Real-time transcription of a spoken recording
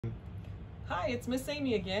Hi, it's Miss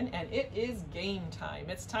Amy again, and it is game time.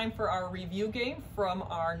 It's time for our review game from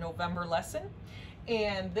our November lesson.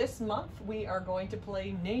 And this month we are going to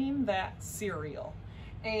play Name That Cereal.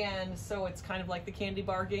 And so it's kind of like the candy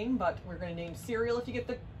bar game, but we're going to name cereal if you get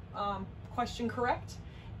the question correct.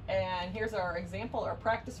 And here's our example, our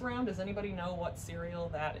practice round. Does anybody know what cereal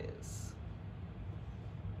that is?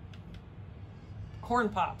 Corn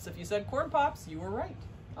Pops. If you said Corn Pops, you were right.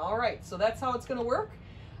 All right, so that's how it's going to work.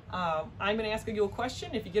 I'm going to ask you a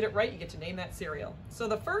question. If you get it right, you get to name that cereal. So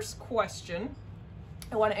the first question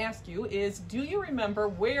I want to ask you is, do you remember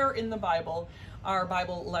where in the Bible our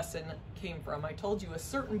Bible lesson came from? I told you a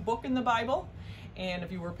certain book in the Bible, and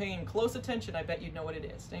if you were paying close attention, I bet you'd know what it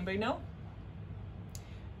is. Anybody know?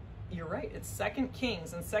 You're right, it's 2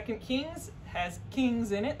 Kings, and 2 Kings has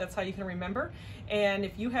kings in it. That's how you can remember. And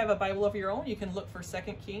if you have a Bible of your own, you can look for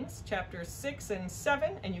 2 Kings, chapters 6 and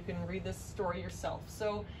 7, and you can read this story yourself.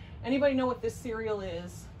 So anybody know what this cereal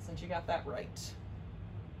is, since you got that right?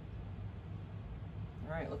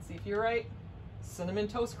 All right, let's see if you're right. Cinnamon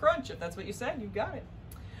Toast Crunch, if that's what you said, you got it.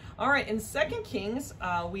 All right, in 2 Kings,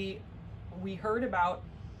 we heard about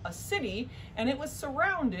a city, and it was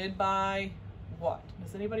surrounded by what?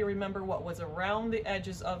 Does anybody remember what was around the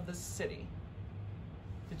edges of the city?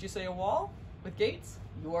 Did you say a wall with gates?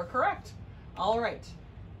 You are correct. All right.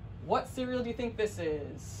 What cereal do you think this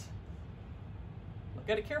is? Look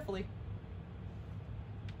at it carefully.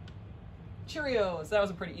 Cheerios. That was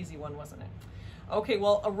a pretty easy one, wasn't it? Okay,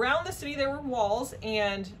 well, around the city there were walls,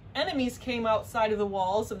 and enemies came outside of the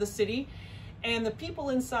walls of the city, and the people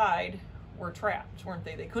inside were trapped, weren't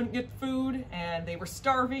they? They couldn't get food, and they were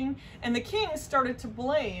starving, and the king started to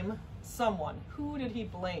blame someone. Who did he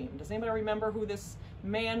blame? Does anybody remember who this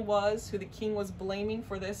man was, who the king was blaming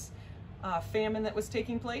for this famine that was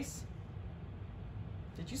taking place?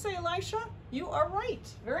 Did you say Elisha? You are right.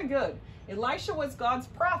 Very good. Elisha was God's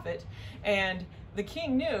prophet, and the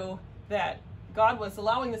king knew that God was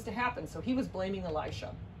allowing this to happen, so he was blaming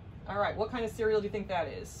Elisha. All right, what kind of cereal do you think that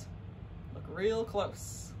is? Look real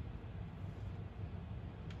close.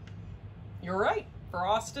 You're right.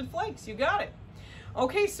 Frosted Flakes. You got it.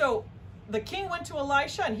 Okay, so the king went to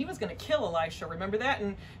Elisha, and he was going to kill Elisha. Remember that?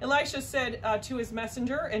 And Elisha said to his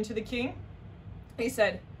messenger and to the king, he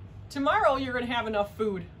said, tomorrow you're going to have enough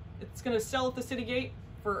food. It's going to sell at the city gate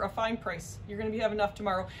for a fine price. You're going to have enough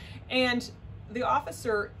tomorrow. And the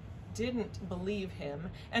officer didn't believe him.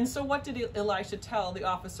 And so what did Elisha tell the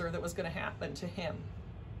officer that was going to happen to him?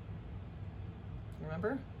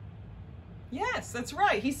 Remember? Yes, that's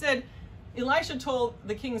right. He said, Elisha told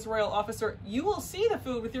the king's royal officer, you will see the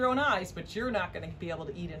food with your own eyes, but you're not going to be able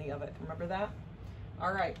to eat any of it. Remember that?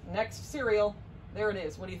 All right, next cereal. There it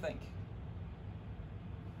is. What do you think?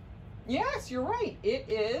 Yes, you're right. It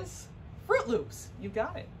is Fruit Loops. You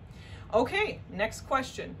got it. Okay, next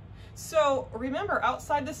question. So remember,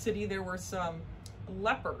 outside the city, there were some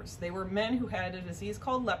lepers. They were men who had a disease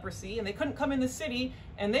called leprosy, and they couldn't come in the city,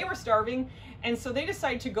 and they were starving, and so they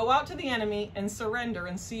decided to go out to the enemy and surrender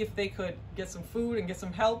and see if they could get some food and get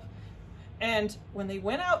some help. And when they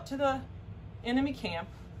went out to the enemy camp,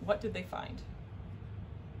 what did they find?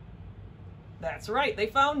 That's right, they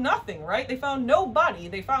found nothing, right? They found nobody.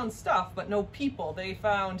 They found stuff, but no people. They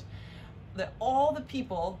found that all the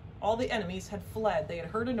people, all the enemies had fled. They had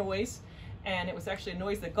heard a noise, and it was actually a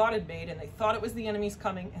noise that God had made, and they thought it was the enemies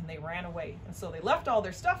coming, and they ran away. And so they left all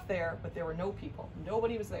their stuff there, but there were no people.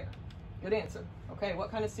 Nobody was there. Good answer. Okay,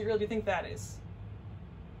 what kind of cereal do you think that is?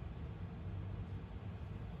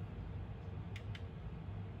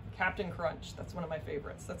 Captain Crunch. That's one of my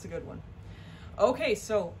favorites. That's a good one. Okay,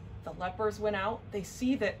 so the lepers went out. They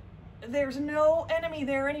see that there's no enemy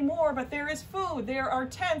there anymore, but there is food. There are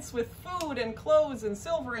tents with food and clothes and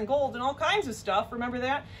silver and gold and all kinds of stuff. Remember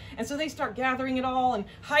that? And so they start gathering it all and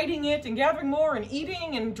hiding it and gathering more and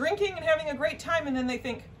eating and drinking and having a great time. And then they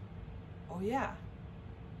think, oh yeah,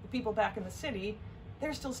 the people back in the city,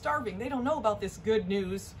 they're still starving. They don't know about this good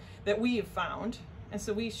news that we have found. And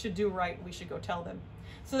so we should do right. We should go tell them.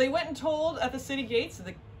 So they went and told at the city gates.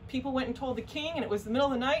 The people went and told the king, and it was the middle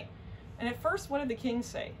of the night. And at first, what did the king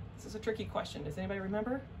say? This is a tricky question. Does anybody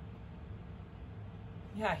remember?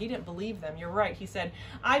 Yeah, he didn't believe them. You're right. He said,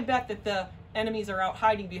 I bet that the enemies are out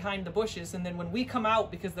hiding behind the bushes, and then when we come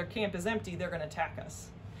out because their camp is empty, they're going to attack us.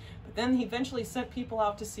 But then he eventually sent people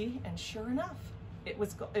out to see, and sure enough, it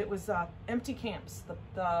was empty camps.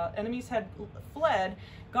 The enemies had fled.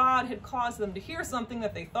 God had caused them to hear something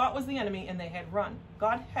that they thought was the enemy, and they had run.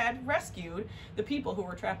 God had rescued the people who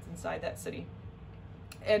were trapped inside that city.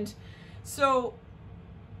 And so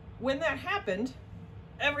when that happened,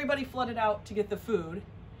 everybody flooded out to get the food.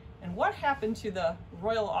 And what happened to the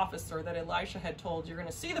royal officer that Elisha had told, you're going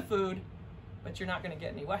to see the food, but you're not going to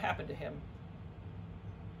get any. What happened to him?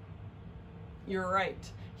 You're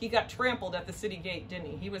right. He got trampled at the city gate, didn't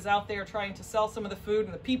he? He was out there trying to sell some of the food,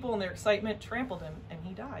 and the people in their excitement trampled him, and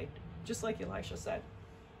he died, just like Elisha said.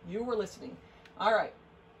 You were listening. All right,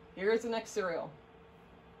 here's the next cereal.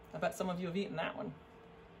 I bet some of you have eaten that one.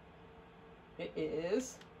 It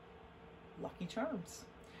is Lucky Charms.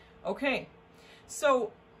 Okay,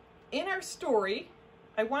 so in our story,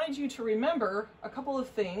 I wanted you to remember a couple of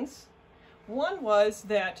things. One was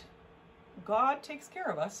that God takes care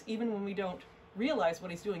of us even when we don't realize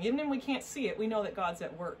what he's doing. Even when we can't see it, we know that God's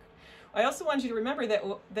at work. I also wanted you to remember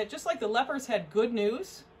that just like the lepers had good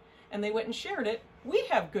news and they went and shared it, we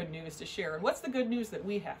have good news to share. And what's the good news that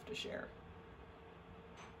we have to share?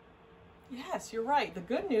 Yes, you're right. The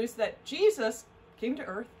good news that Jesus came to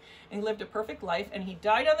earth and lived a perfect life, and he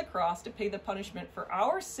died on the cross to pay the punishment for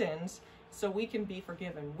our sins so we can be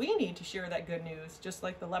forgiven. We need to share that good news, just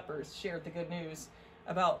like the lepers shared the good news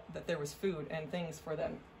about that there was food and things for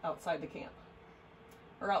them outside the camp.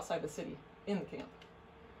 Or outside the city, in the camp.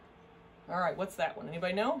 All right, what's that one?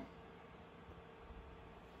 Anybody know?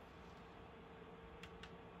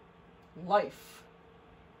 Life.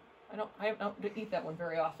 I don't eat that one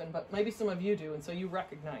very often, but maybe some of you do, and so you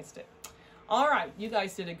recognized it. All right, you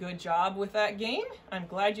guys did a good job with that game. I'm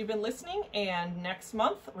glad you've been listening, and next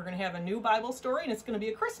month we're going to have a new Bible story, and it's going to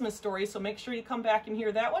be a Christmas story, so make sure you come back and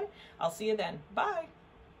hear that one. I'll see you then. Bye.